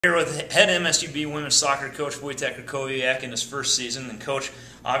Here with head MSUB women's soccer coach Wojtek Krakowiak in his first season. And coach,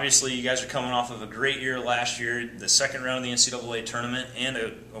 obviously you guys are coming off of a great year last year, the second round of the NCAA Tournament, and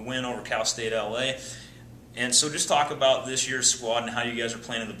a win over Cal State LA. And so just talk about this year's squad and how you guys are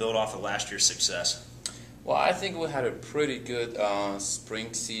planning to build off of last year's success. Well, I think we had a pretty good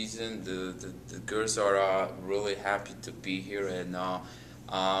spring season. The girls are really happy to be here, and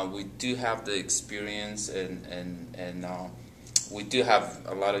we do have the experience, and we do have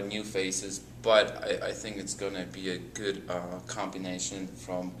a lot of new faces. But I think it's going to be a good combination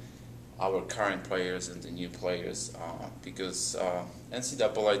from our current players and the new players, because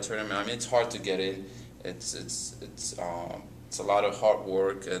NCAA tournament. I mean, it's hard to get in. It's a lot of hard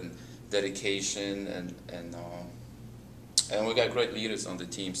work and dedication, and we got great leaders on the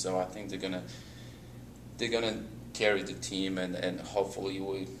team. So I think they're gonna carry the team, and hopefully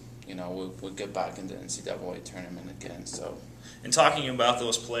we'll get back in the NCAA tournament again. So. And talking about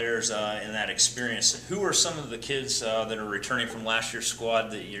those players and that experience, who are some of the kids that are returning from last year's squad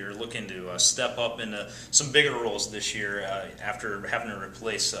that you're looking to step up into some bigger roles this year after having to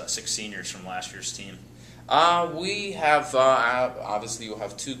replace 6 seniors from last year's team? We have obviously we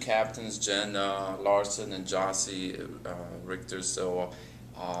have 2 captains, Jen Larson and Jossie Richter. So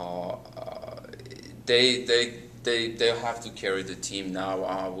they'll have to carry the team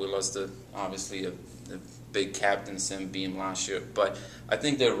now. We lost obviously a big captain, Sam Beam, last year, but I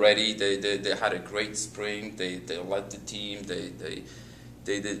think they're ready. They had a great spring. They led the team. They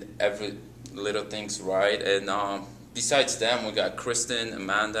did every little things right. And besides them, we got Kristen,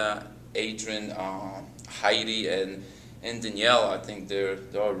 Amanda, Adrian, Heidi, and Danielle. I think they're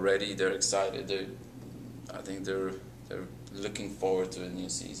all ready. They're excited. I think they're looking forward to a new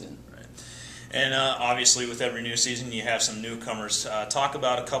season. Right. And obviously, with every new season, you have some newcomers. Talk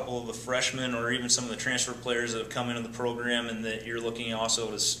about a couple of the freshmen or even some of the transfer players that have come into the program and that you're looking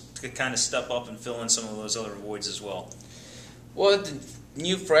also to kind of step up and fill in some of those other voids as well. Well, the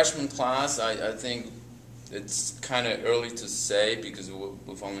new freshman class, I think it's kind of early to say because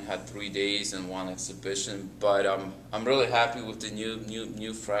we've only had 3 days and 1 exhibition. But I'm really happy with the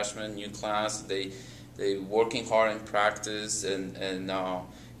new freshmen, new class. They working hard in practice, and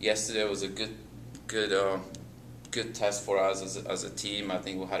yesterday was a good test for us as a team. I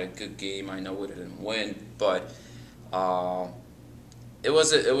think we had a good game. I know we didn't win, but it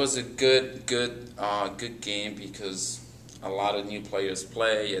was a good game because a lot of new players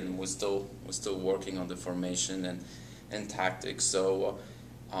play, and we're still working on the formation and tactics. So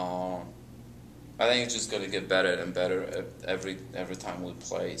I think it's just going to get better and better every time we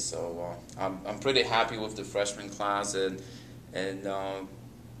play. So I'm pretty happy with the freshman class, and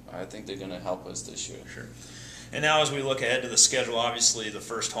I think they're going to help us this year. Sure. And now as we look ahead to the schedule, obviously the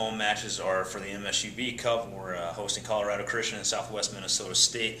first home matches are for the MSUB Cup. We're hosting Colorado Christian and Southwest Minnesota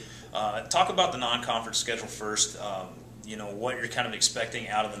State. Talk about the non-conference schedule first. What you're kind of expecting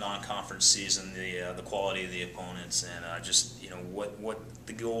out of the non-conference season, the quality of the opponents, and just what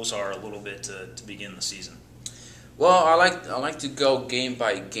the goals are a little bit to begin the season. Well, I like to go game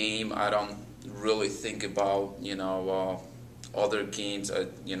by game. I don't really think about other games.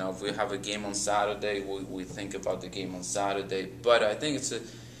 If we have a game on Saturday, we think about the game on Saturday. But I think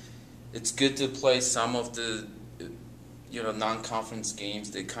it's good to play some of the non-conference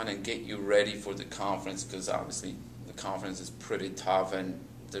games. They kind of get you ready for the conference, because obviously the conference is pretty tough and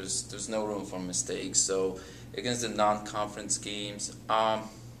there's no room for mistakes. So against the non-conference games,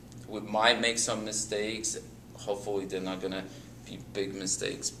 we might make some mistakes. Hopefully they're not gonna be big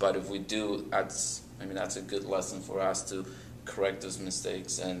mistakes. But if we do, that's a good lesson for us to correct those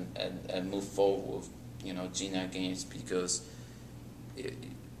mistakes and move forward with GNAC games, because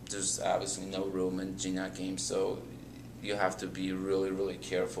there's obviously no room in GNAC games. So you have to be really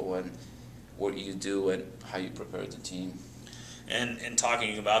careful in what you do and how you prepare the team. And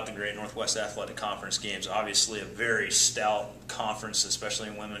talking about the Great Northwest Athletic Conference games, obviously a very stout conference, especially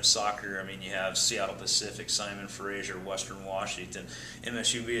in women's soccer. I mean, you have Seattle Pacific, Simon Fraser, Western Washington.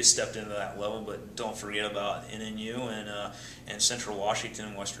 MSUB has stepped into that level, but don't forget about NNU and Central Washington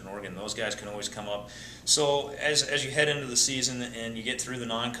and Western Oregon. Those guys can always come up. So as you head into the season and you get through the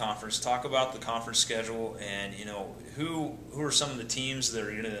non-conference, talk about the conference schedule and who are some of the teams that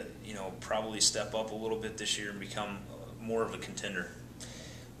are going to probably step up a little bit this year and become more of a contender.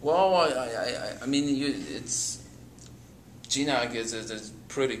 Well, I mean, it's GNAC is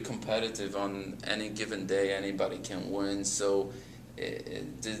pretty competitive. On any given day, anybody can win. So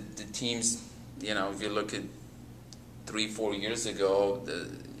the teams, if you look at 3-4 years ago,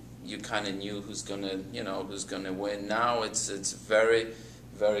 you kind of knew who's gonna win. Now it's very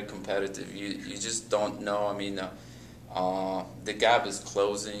competitive. You just don't know. I mean, The gap is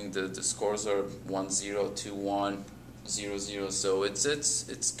closing. The scores are 1-0, 2-1, 0-0. So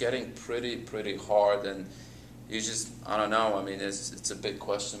it's getting pretty hard, and I don't know. I mean, it's a big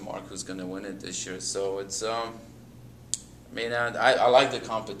question mark who's going to win it this year. So it's I mean, I like the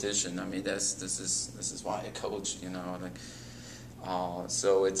competition. I mean, this is why I coach. You know, like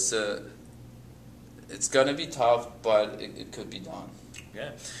so it's gonna be tough, but it could be done.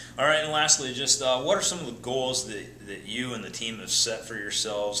 Okay. All right, and lastly, just what are some of the goals that you and the team have set for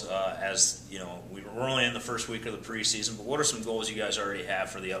yourselves as, you know, we're only in the first week of the preseason, but what are some goals you guys already have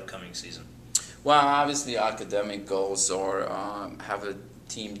for the upcoming season? Well, obviously academic goals are have a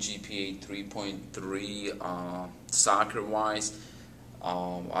team GPA 3.3 soccer-wise.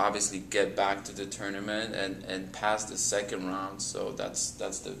 Obviously get back to the tournament and pass the second round. So that's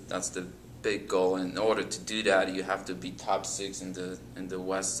the big goal. In order to do that, you have to be top 6 in the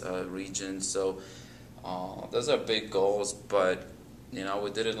West region. So those are big goals. But you know,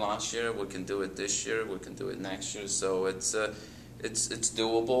 we did it last year. We can do it this year. We can do it next year. So it's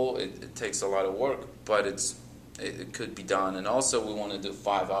doable. It takes a lot of work, but it could be done. And also, we want to do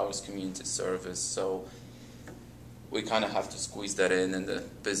 5 hours community service. So we kind of have to squeeze that in the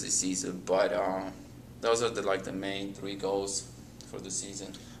busy season. But those are the main 3 goals for the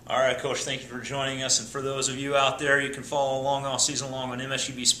season. All right, Coach, thank you for joining us. And for those of you out there, you can follow along all season long on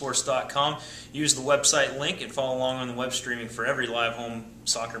msubsports.com. Use the website link and follow along on the web streaming for every live home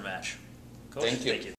soccer match. Coach, thank you.